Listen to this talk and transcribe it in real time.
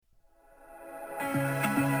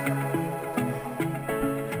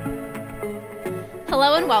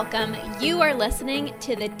Hello and welcome. You are listening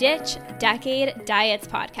to the Ditch Decade Diets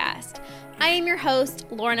podcast. I am your host,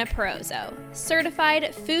 Lorna Perozzo,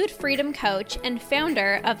 certified food freedom coach and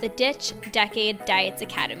founder of the Ditch Decade Diets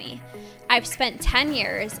Academy. I've spent 10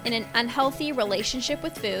 years in an unhealthy relationship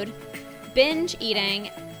with food, binge eating,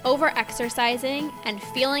 over-exercising, and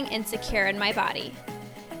feeling insecure in my body.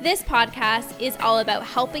 This podcast is all about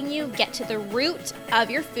helping you get to the root of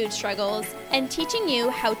your food struggles and teaching you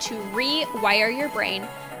how to rewire your brain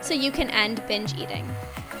so you can end binge eating.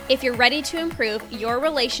 If you're ready to improve your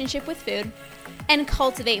relationship with food and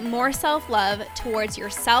cultivate more self-love towards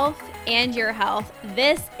yourself and your health,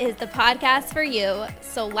 this is the podcast for you.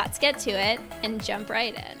 So let's get to it and jump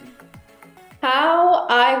right in. How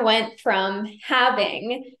I went from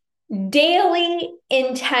having daily,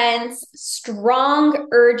 intense, strong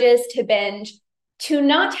urges to binge to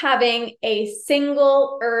not having a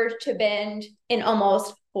single urge to binge in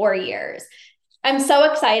almost 4 years. I'm so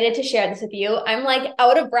excited to share this with you. I'm like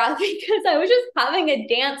out of breath because I was just having a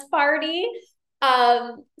dance party,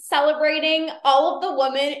 celebrating all of the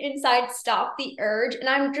women inside Stop the Urge. And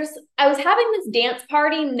I was having this dance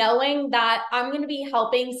party knowing that I'm going to be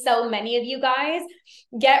helping so many of you guys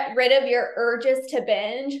get rid of your urges to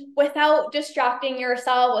binge without distracting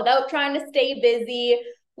yourself, without trying to stay busy,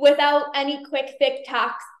 without any quick fix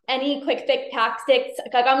tactics.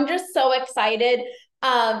 Like, I'm just so excited.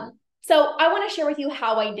 So I want to share with you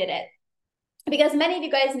how I did it, because many of you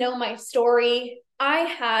guys know my story. I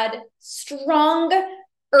had strong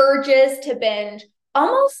urges to binge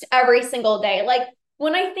almost every single day. Like,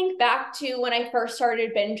 when I think back to when I first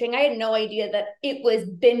started binging, I had no idea that it was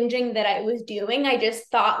binging that I was doing. I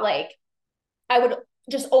just thought like I would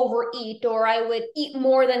just overeat, or I would eat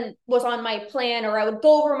more than was on my plan, or I would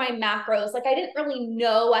go over my macros. Like, I didn't really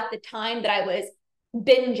know at the time that I was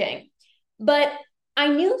binging, but I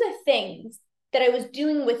knew the things that I was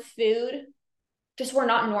doing with food just were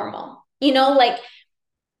not normal. You know, like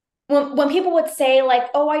when people would say like,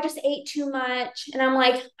 oh, I just ate too much. And I'm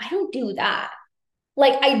like, I don't do that.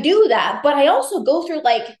 Like, I do that, but I also go through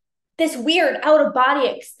like this weird out of body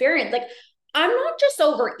experience. Like, I'm not just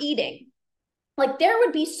overeating. Like, there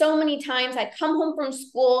would be so many times I'd come home from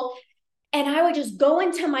school and I would just go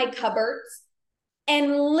into my cupboards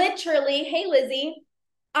and literally, hey, Lizzie,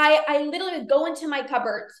 I literally would go into my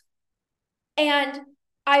cupboards and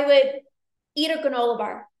I would eat a granola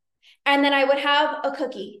bar, and then I would have a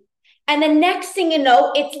cookie. And the next thing you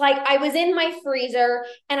know, it's like I was in my freezer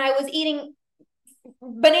and I was eating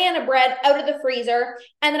banana bread out of the freezer,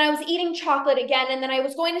 and then I was eating chocolate again, and then I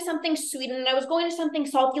was going to something sweet, and then I was going to something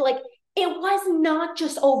salty. Like, it was not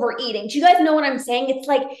just overeating. Do you guys know what I'm saying? It's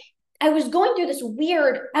like I was going through this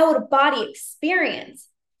weird out of body experience,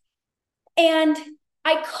 and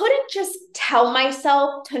I couldn't just tell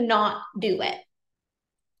myself to not do it.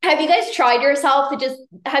 Have you guys tried yourself to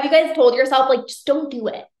have you guys told yourself, like, just don't do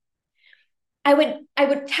it? I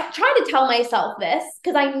would try to tell myself this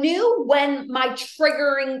because I knew when my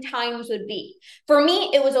triggering times would be. For me,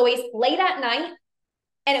 it was always late at night,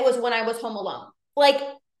 and it was when I was home alone. Like,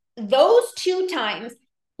 those two times,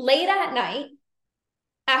 late at night,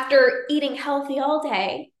 after eating healthy all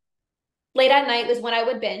day, late at night was when I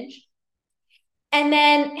would binge. And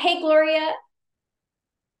then, hey, Gloria,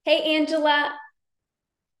 hey, Angela.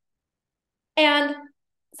 And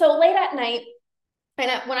so late at night,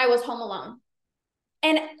 and when I was home alone.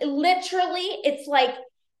 And literally, it's like,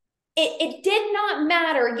 it did not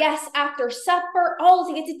matter. Yes, after supper, all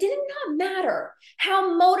those things, it did not matter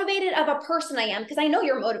how motivated of a person I am, because I know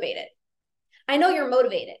you're motivated. I know you're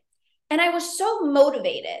motivated. And I was so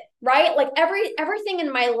motivated, right? Like, everything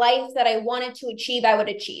in my life that I wanted to achieve, I would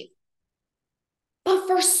achieve. But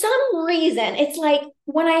for some reason, it's like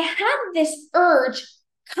when I had this urge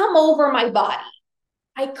come over my body,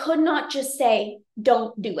 I could not just say,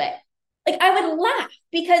 don't do it. Like, I would laugh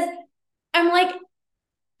because I'm like,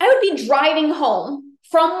 I would be driving home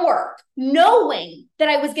from work knowing that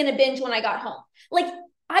I was going to binge when I got home. Like,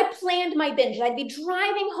 I planned my binge. I'd be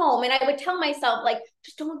driving home and I would tell myself, like,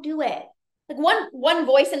 just don't do it. Like, one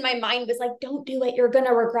voice in my mind was like, don't do it. You're going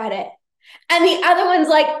to regret it. And the other one's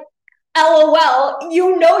like, LOL,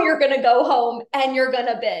 you know you're going to go home and you're going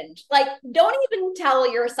to binge. Like, don't even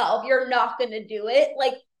tell yourself you're not going to do it.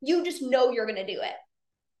 Like, you just know you're going to do it.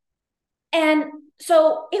 And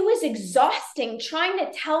so it was exhausting trying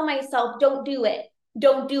to tell myself, don't do it,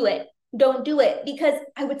 don't do it, don't do it, because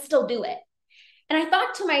I would still do it. And I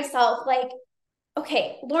thought to myself, like,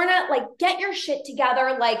 okay, Lorna, like, get your shit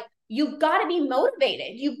together. Like, you've got to be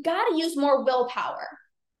motivated. You've got to use more willpower.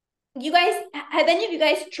 You guys, have any of you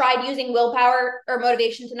guys tried using willpower or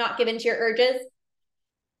motivation to not give into your urges?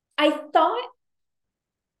 I thought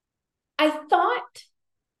I thought,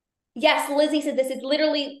 yes, Lizzie said this is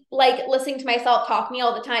literally like listening to myself talk to me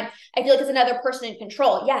all the time. I feel like it's another person in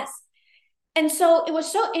control. Yes. And so it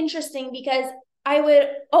was so interesting because I would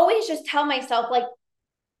always just tell myself, like,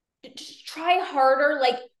 just try harder,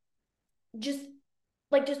 just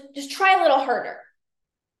just try a little harder.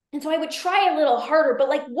 And so I would try a little harder, but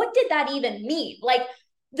like, what did that even mean? Like,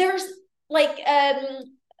 there's like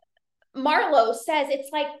Marlowe says, it's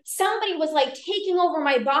like somebody was like taking over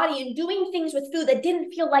my body and doing things with food that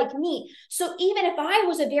didn't feel like me. So even if I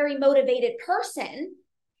was a very motivated person,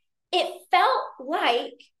 it felt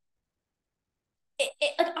like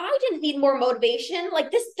like I didn't need more motivation.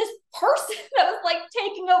 Like this person that was like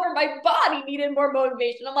taking over my body needed more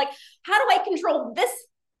motivation. I'm like, how do I control this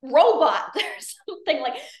robot? There's something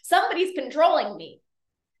like somebody's controlling me.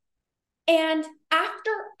 And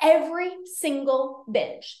after every single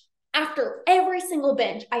binge, I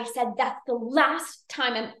said, that's the last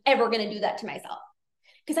time I'm ever going to do that to myself.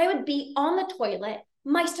 Because I would be on the toilet.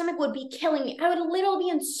 My stomach would be killing me. I would literally be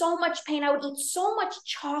in so much pain. I would eat so much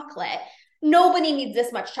chocolate. Nobody needs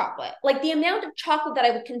this much chocolate. Like the amount of chocolate that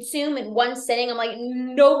I would consume in one sitting, I'm like,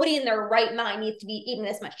 nobody in their right mind needs to be eating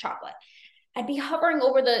this much chocolate. I'd be hovering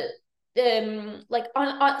over like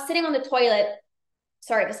sitting on the toilet.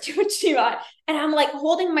 Sorry, it was too much too hot. And I'm like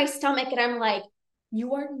holding my stomach and I'm like,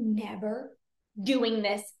 you are never doing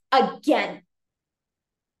this again.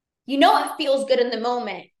 You know, it feels good in the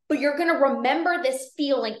moment, but you're going to remember this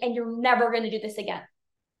feeling and you're never going to do this again.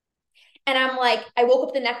 And I'm like, I woke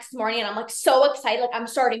up the next morning and I'm like so excited. Like I'm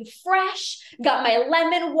starting fresh, got my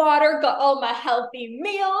lemon water, got all my healthy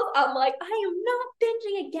meals. I'm like, I am not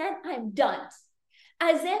binging again. I'm done.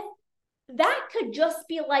 As if that could just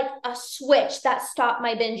be like a switch that stopped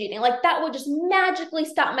my binge eating. Like that would just magically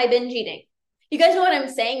stop my binge eating. You guys know what I'm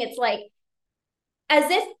saying? It's like as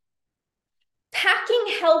if packing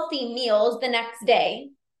healthy meals the next day.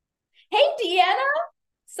 Hey, Deanna,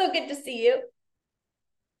 so good to see you.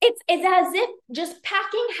 It's as if just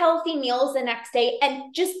packing healthy meals the next day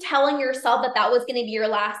and just telling yourself that that was going to be your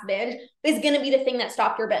last binge is going to be the thing that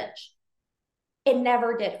stopped your binge. It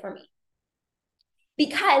never did for me.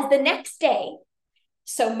 Because the next day,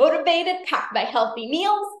 so motivated, packed my healthy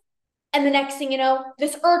meals, and the next thing you know,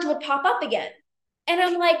 this urge would pop up again. And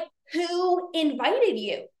I'm like, who invited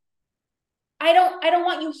you? I don't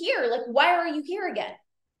want you here. Like, why are you here again?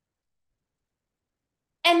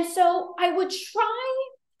 And so I would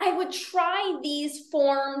try these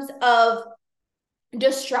forms of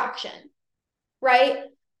distraction, right?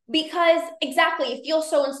 Because exactly, you feel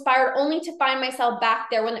so inspired only to find myself back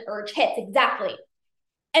there when the urge hits. Exactly.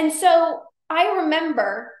 And so I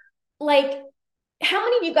remember, like, how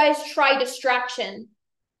many of you guys try distraction?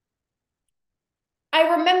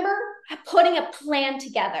 I remember putting a plan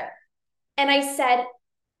together. And I said,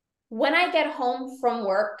 when I get home from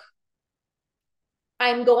work,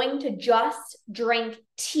 I'm going to just drink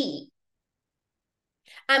tea.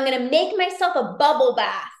 I'm going to make myself a bubble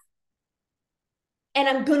bath. And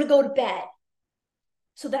I'm going to go to bed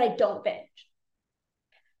so that I don't binge.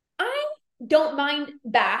 I don't mind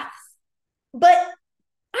baths, but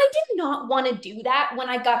I did not want to do that when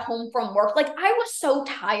I got home from work. Like I was so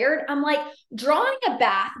tired. I'm like drawing a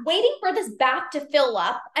bath, waiting for this bath to fill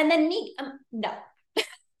up, and then no.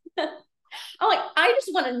 I'm like, I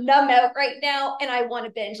just want to numb out right now and I want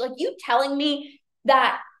to binge. Like you telling me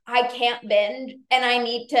that I can't binge and I'm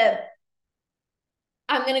going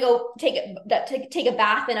to go take a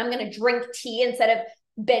bath and I'm going to drink tea instead of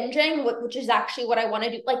binging, which is actually what I want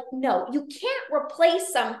to do. Like, no, you can't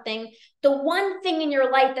replace something, the one thing in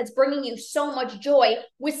your life that's bringing you so much joy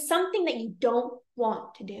with something that you don't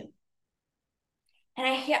want to do. And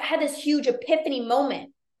I had this huge epiphany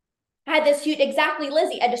moment. I had this huge, exactly,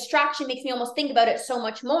 Lizzie, a distraction makes me almost think about it so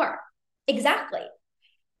much more. Exactly.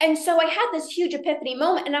 And so I had this huge epiphany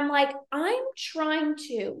moment and I'm like, I'm trying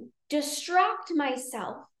to distract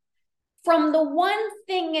myself from the one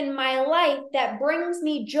thing in my life that brings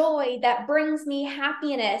me joy, that brings me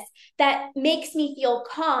happiness, that makes me feel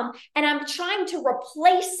calm. And I'm trying to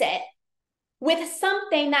replace it with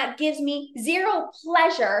something that gives me zero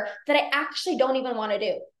pleasure that I actually don't even want to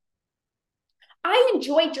do. I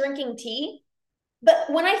enjoy drinking tea, but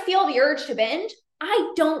when I feel the urge to binge,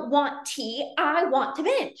 I don't want tea. I want to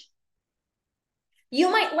binge. You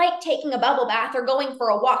might like taking a bubble bath or going for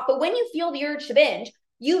a walk, but when you feel the urge to binge,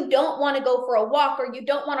 you don't want to go for a walk or you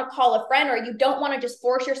don't want to call a friend or you don't want to just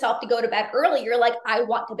force yourself to go to bed early. You're like, I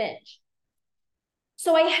want to binge.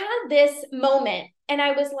 So I had this moment and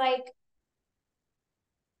I was like,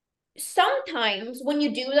 sometimes when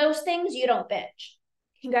you do those things, you don't binge.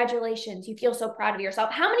 Congratulations. You feel so proud of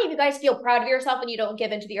yourself. How many of you guys feel proud of yourself when you don't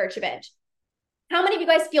give into the urge to binge? How many of you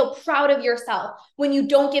guys feel proud of yourself when you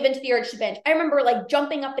don't give into the urge to binge? I remember like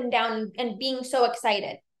jumping up and down and being so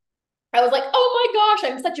excited. I was like, oh my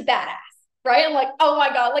gosh, I'm such a badass, right? I'm like, oh my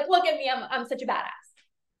God, like, look at me, I'm such a badass.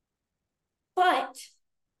 But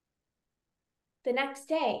the next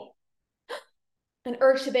day, an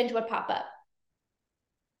urge to binge would pop up.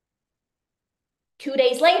 2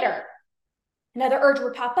 days later, another urge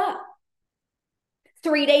would pop up.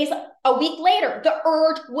 3 days, a week later, the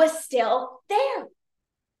urge was still there.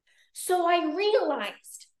 So I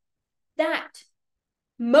realized that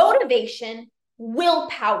motivation,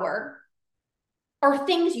 willpower are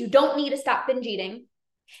things you don't need to stop binge eating,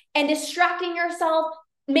 and distracting yourself,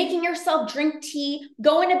 making yourself drink tea,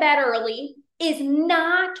 going to bed early is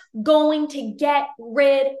not going to get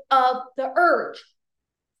rid of the urge.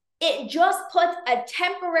 It just puts a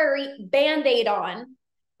temporary Band-Aid on,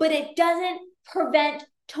 but it doesn't prevent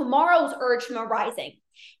tomorrow's urge from arising.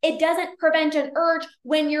 It doesn't prevent an urge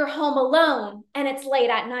when you're home alone and it's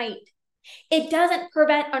late at night. It doesn't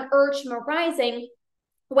prevent an urge from arising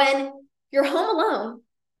when you're home alone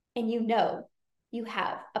and you know you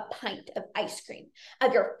have a pint of ice cream,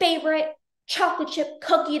 of your favorite chocolate chip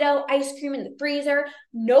cookie dough ice cream in the freezer.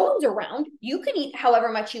 No one's around. You can eat however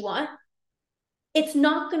much you want. It's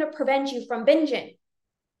not going to prevent you from binging.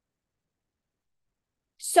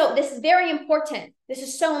 So this is very important. This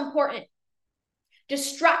is so important.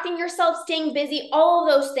 Distracting yourself, staying busy, all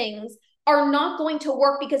of those things are not going to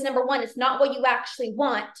work because number one, it's not what you actually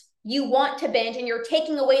want. You want to binge and you're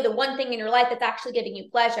taking away the one thing in your life that's actually giving you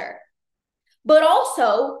pleasure. But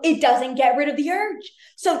also, it doesn't get rid of the urge.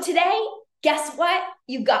 So today, guess what?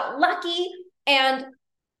 You got lucky and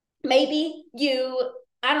maybe you,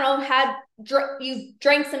 I don't know, you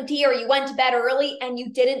drank some tea or you went to bed early and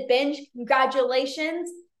you didn't binge.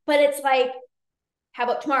 Congratulations. But it's like, how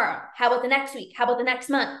about tomorrow? How about the next week? How about the next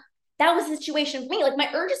month? That was the situation for me. Like my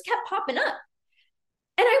urges kept popping up.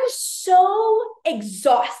 And I was so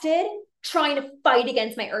exhausted trying to fight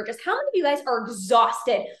against my urges. How many of you guys are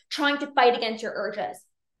exhausted trying to fight against your urges?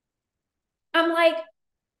 I'm like,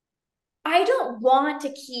 I don't want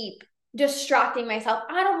to keep distracting myself.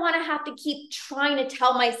 I don't want to have to keep trying to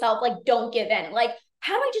tell myself, like, don't give in. Like,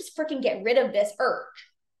 how do I just freaking get rid of this urge?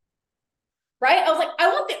 Right? I was like, I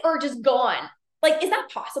want the urges gone. Like, is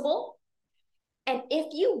that possible? And if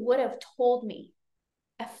you would have told me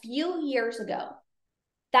a few years ago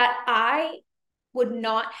that I would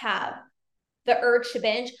not have the urge to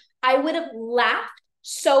binge, I would have laughed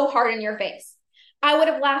so hard in your face. I would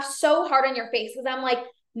have laughed so hard in your face because I'm like,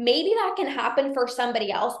 maybe that can happen for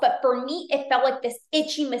somebody else. But for me, it felt like this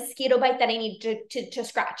itchy mosquito bite that I need to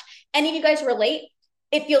scratch. Any of you guys relate?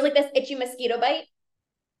 It feels like this itchy mosquito bite.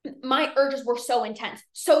 My urges were so intense,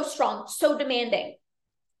 so strong, so demanding.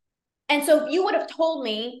 And so if you would have told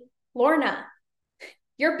me, Lorna,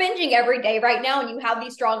 you're binging every day right now and you have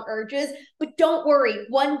these strong urges, but don't worry,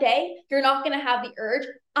 one day you're not going to have the urge,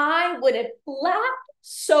 I would have laughed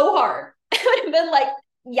so hard. I would have been like,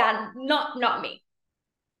 yeah, not me.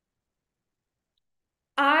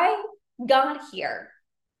 I got here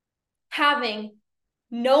having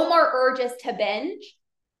no more urges to binge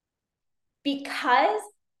because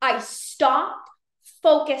I stopped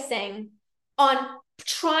focusing on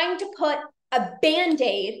trying to put a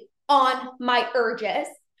Band-Aid on my urges.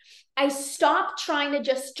 I stopped trying to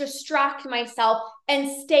just distract myself and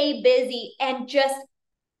stay busy and just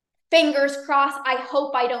fingers crossed, I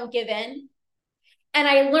hope I don't give in. And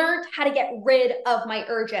I learned how to get rid of my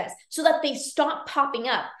urges so that they stop popping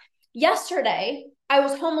up. Yesterday, I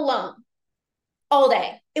was home alone all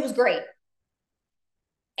day. It was great.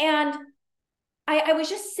 And I was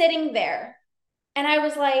just sitting there and I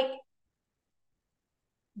was like,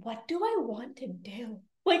 what do I want to do?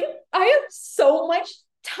 Like, I have so much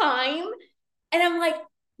time. And I'm like,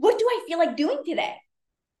 what do I feel like doing today?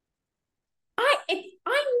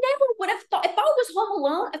 I never would have thought, if I was home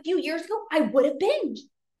alone a few years ago, I would have binged.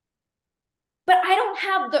 But I don't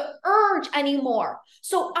have the urge anymore.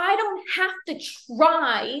 So I don't have to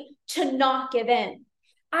try to not give in.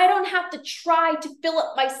 I don't have to try to fill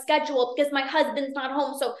up my schedule because my husband's not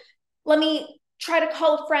home. So let me try to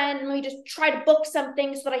call a friend and let me just try to book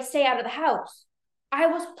something so that I stay out of the house. I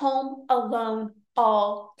was home alone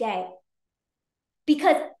all day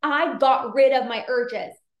because I got rid of my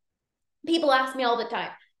urges. People ask me all the time,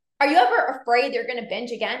 are you ever afraid you're going to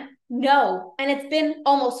binge again? No. And it's been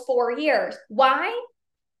almost 4 years. Why?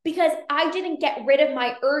 Because I didn't get rid of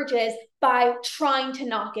my urges by trying to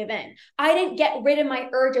not give in. I didn't get rid of my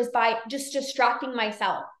urges by just distracting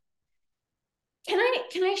myself. Can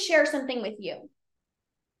I share something with you?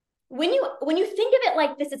 when you think of it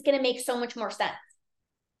like this, it's going to make so much more sense.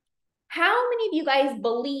 How many of you guys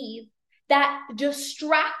believe that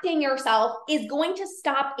distracting yourself is going to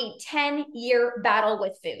stop a 10-year battle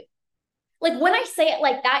with food? Like when I say it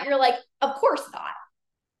like that, you're like, of course not.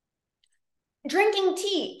 Drinking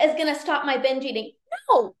tea is going to stop my binge eating.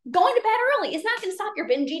 No, going to bed early is not going to stop your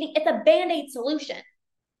binge eating. It's a Band-Aid solution.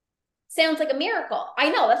 Sounds like a miracle. I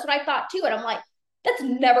know, that's what I thought too. And I'm like, that's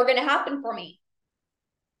never going to happen for me.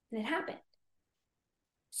 And it happened.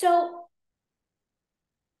 So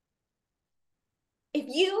if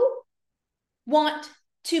you want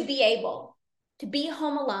to be able to be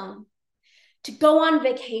home alone, to go on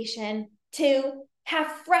vacation, to have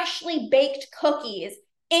freshly baked cookies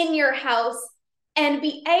in your house and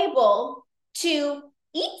be able to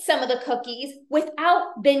eat some of the cookies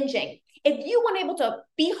without binging. If you want able to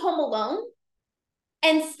be home alone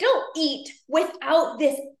and still eat without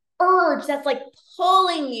this urge that's like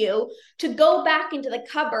pulling you to go back into the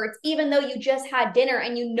cupboards, even though you just had dinner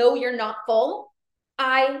and you know you're not full,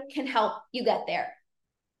 I can help you get there.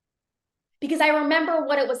 Because I remember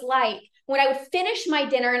what it was like when I would finish my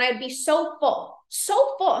dinner and I'd be so full.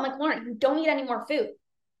 I'm like, Lauren, you don't need any more food.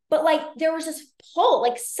 But like there was this pull,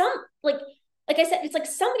 like I said, it's like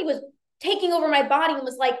somebody was taking over my body and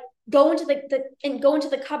was like, go into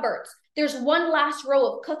the cupboards. There's one last row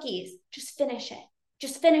of cookies. Just finish it.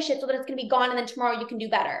 Just finish it so that it's going to be gone. And then tomorrow you can do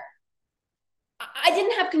better. I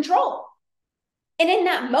didn't have control. And in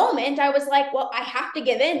that moment, I was like, well, I have to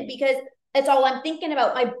give in because it's all I'm thinking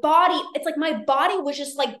about. My body, it's like my body was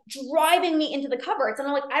just like driving me into the cupboards. And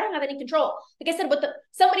I'm like, I don't have any control. Like I said, but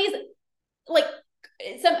somebody's like,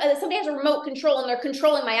 somebody has a remote control and they're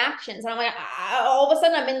controlling my actions. And I'm like, all of a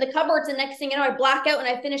sudden I'm in the cupboards and next thing you know, I black out and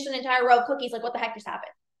I finished an entire row of cookies. Like what the heck just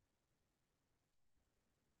happened?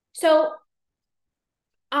 So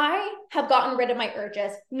I have gotten rid of my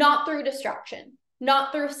urges, not through distraction,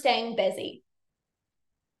 not through staying busy,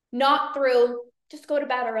 not through just go to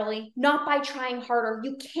bed early, not by trying harder.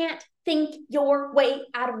 You can't think your way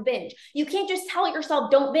out of binge. You can't just tell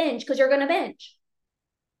yourself don't binge because you're going to binge.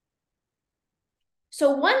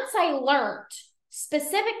 So once I learned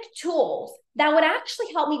specific tools that would actually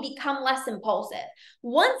help me become less impulsive,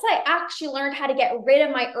 once I actually learned how to get rid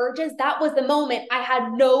of my urges, that was the moment I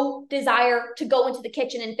had no desire to go into the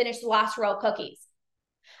kitchen and finish the last row of cookies.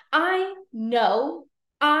 I know,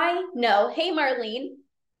 hey Marlene,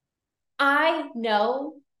 I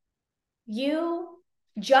know you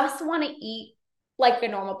just want to eat like a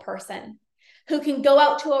normal person who can go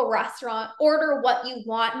out to a restaurant, order what you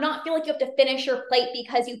want, not feel like you have to finish your plate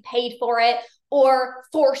because you paid for it, or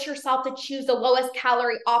force yourself to choose the lowest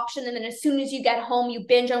calorie option. And then as soon as you get home, you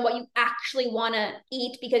binge on what you actually want to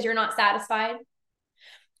eat because you're not satisfied.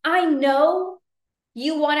 I know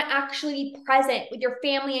you want to actually be present with your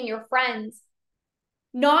family and your friends,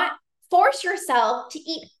 not force yourself to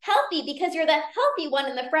eat healthy because you're the healthy one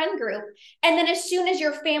in the friend group. And then as soon as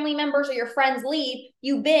your family members or your friends leave,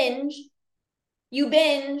 you binge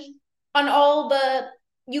on all the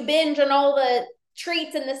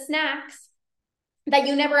treats and the snacks that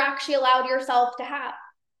you never actually allowed yourself to have.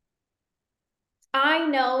 I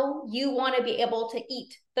know you want to be able to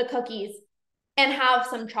eat the cookies and have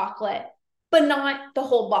some chocolate, but not the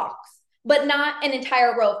whole box, but not an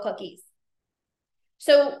entire row of cookies.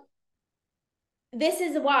 So this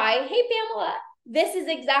is why, hey Pamela, this is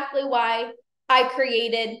exactly why I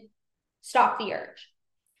created Stop the Urge.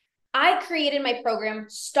 I created my program,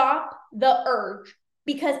 Stop the Urge,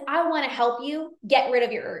 because I want to help you get rid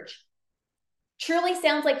of your urge. Truly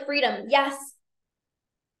sounds like freedom. Yes.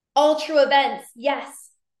 All true events. Yes.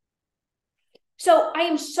 So I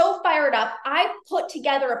am so fired up. I put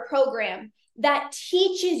together a program that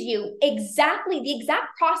teaches you exactly the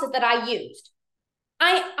exact process that I used.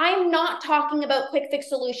 I'm not talking about quick fix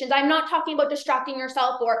solutions. I'm not talking about distracting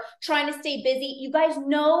yourself or trying to stay busy. You guys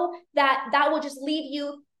know that will just leave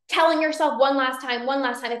you telling yourself one last time.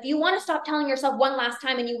 If you want to stop telling yourself one last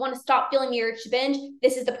time and you want to stop feeling the urge to binge,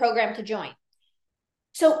 this is the program to join.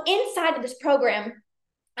 So inside of this program,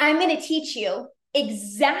 I'm going to teach you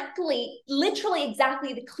literally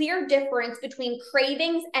exactly the clear difference between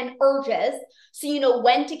cravings and urges, so you know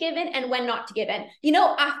when to give in and when not to give in. You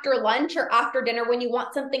know, after lunch or after dinner, when you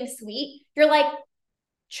want something sweet, you're like,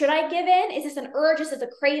 should I give in? Is this an urge? Is this a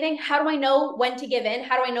craving? How do I know when to give in?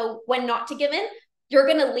 How do I know when not to give in? You're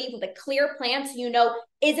going to leave with a clear plan so you know,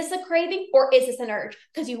 is this a craving or is this an urge?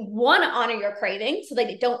 Because you want to honor your craving so that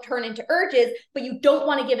they don't turn into urges, but you don't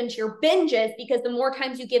want to give into your binges, because the more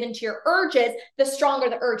times you give into your urges, the stronger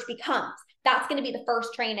the urge becomes. That's going to be the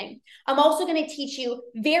first training. I'm also going to teach you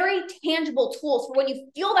very tangible tools for when you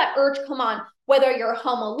feel that urge come on, whether you're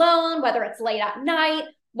home alone, whether it's late at night,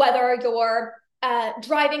 whether you're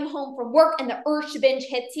driving home from work and the urge to binge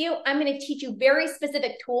hits you. I'm going to teach you very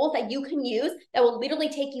specific tools that you can use that will literally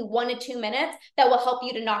take you 1 to 2 minutes that will help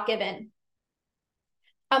you to not give in.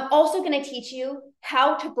 I'm also going to teach you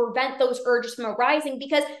how to prevent those urges from arising,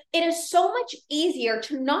 because it is so much easier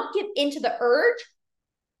to not give into the urge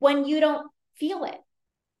when you don't feel it.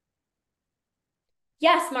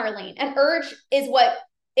 Yes, Marlene, an urge is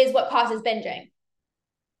what causes binging.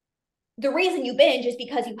 The reason you binge is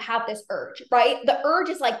because you have this urge, right? The urge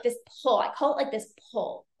is like this pull. I call it like this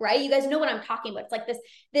pull, right? You guys know what I'm talking about. It's like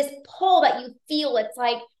this pull that you feel. It's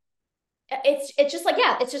like, it's just like,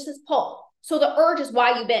 yeah, it's just this pull. So the urge is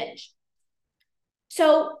why you binge.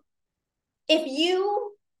 So if you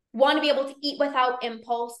want to be able to eat without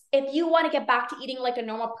impulse, if you want to get back to eating like a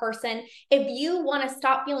normal person, if you want to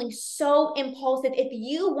stop feeling so impulsive, if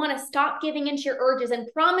you want to stop giving into your urges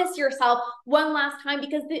and promise yourself one last time,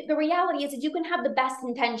 because the reality is that you can have the best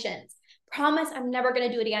intentions. Promise, I'm never going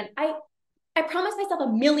to do it again. I promised myself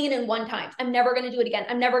 1,000,001 times, I'm never going to do it again.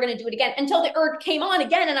 I'm never going to do it again, until the urge came on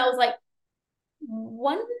again. And I was like,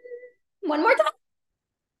 one more time,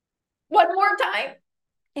 one more time.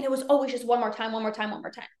 And it was always just one more time, one more time, one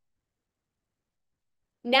more time.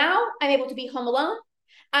 Now I'm able to be home alone.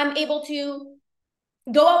 I'm able to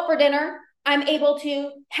go out for dinner. I'm able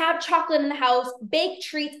to have chocolate in the house, bake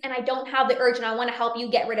treats, and I don't have the urge. And I want to help you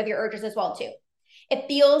get rid of your urges as well too. It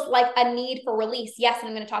feels like a need for release. Yes, and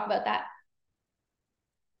I'm going to talk about that.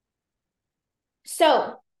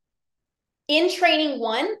 So in training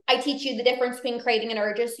 1, I teach you the difference between craving and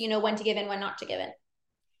urges, so you know when to give in, when not to give in.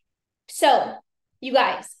 So you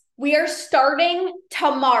guys, we are starting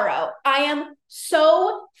tomorrow. I am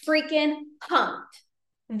so freaking pumped.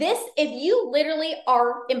 If you literally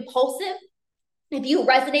are impulsive, if you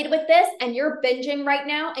resonated with this and you're binging right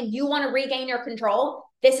now and you want to regain your control,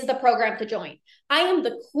 this is the program to join. I am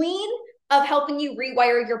the queen of helping you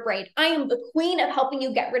rewire your brain. I am the queen of helping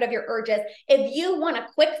you get rid of your urges. If you want a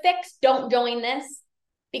quick fix, don't join this,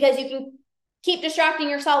 because you can keep distracting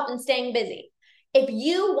yourself and staying busy. If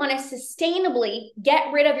you want to sustainably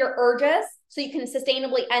get rid of your urges so you can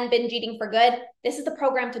sustainably end binge eating for good, this is the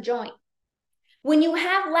program to join. When you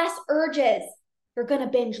have less urges, you're going to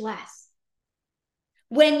binge less.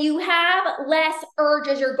 When you have less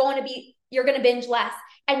urges, you're going to binge less.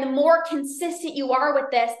 And the more consistent you are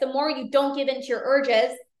with this, the more you don't give into your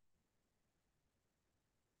urges,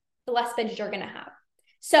 the less binge you're going to have.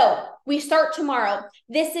 So we start tomorrow.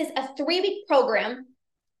 This is a 3-week program.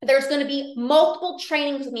 There's going to be multiple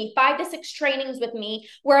trainings with me, 5 to 6 trainings with me,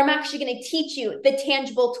 where I'm actually going to teach you the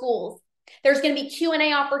tangible tools. There's going to be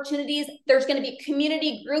Q&A opportunities. There's going to be a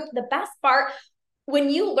community group. The best part, when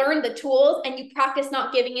you learn the tools and you practice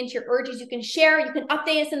not giving into your urges, you can share, you can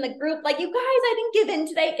update us in the group. Like, you guys, I didn't give in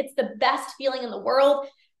today. It's the best feeling in the world.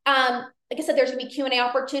 Like I said, there's going to be Q&A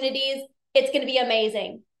opportunities. It's going to be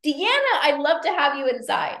amazing. Deanna, I'd love to have you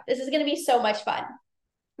inside. This is going to be so much fun.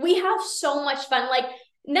 We have so much fun. Like,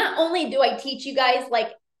 not only do I teach you guys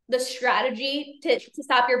like the strategy to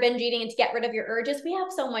stop your binge eating and to get rid of your urges, we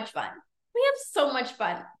have so much fun. We have so much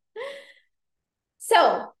fun.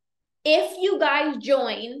 So if you guys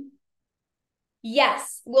join,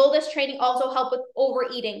 yes. Will this training also help with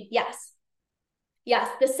overeating? Yes. Yes,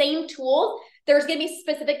 the same tools. There's going to be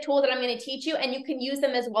specific tools that I'm going to teach you, and you can use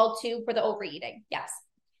them as well too for the overeating. Yes.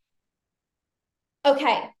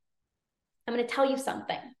 Okay. I'm going to tell you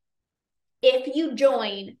something. If you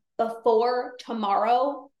join before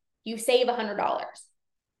tomorrow, you save $100.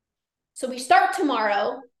 So we start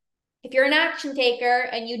tomorrow. If you're an action taker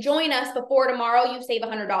and you join us before tomorrow, you save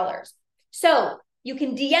 $100. So you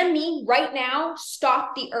can DM me right now,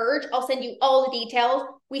 stop the urge. I'll send you all the details.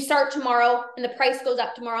 We start tomorrow and the price goes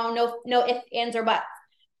up tomorrow. No ifs, ands, or buts.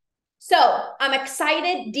 So I'm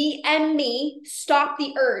excited. DM me, stop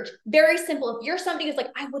the urge. Very simple. If you're somebody who's like,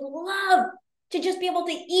 I would love to just be able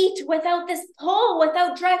to eat without this pull,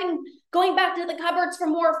 without going back to the cupboards for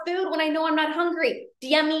more food when I know I'm not hungry,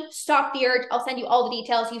 DM me, stop the urge. I'll send you all the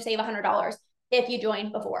details. You save $100 if you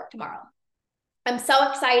join before tomorrow. I'm so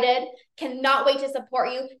excited. Cannot wait to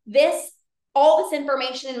support you. All this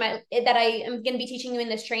information that I am going to be teaching you in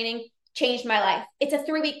this training changed my life. It's a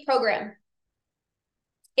 3-week program.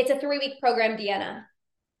 It's a 3-week program, Deanna.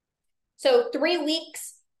 So 3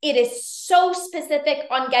 weeks. It is so specific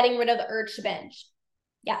on getting rid of the urge to binge.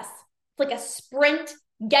 Yes. It's like a sprint,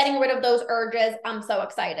 getting rid of those urges. I'm so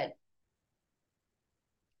excited.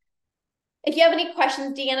 If you have any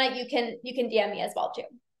questions, Deanna, you can DM me as well too.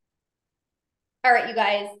 All right, you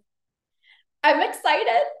guys. I'm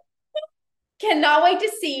excited. Cannot wait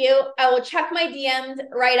to see you. I will check my DMs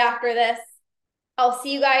right after this. I'll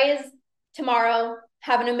see you guys tomorrow.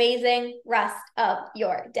 Have an amazing rest of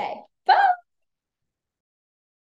your day.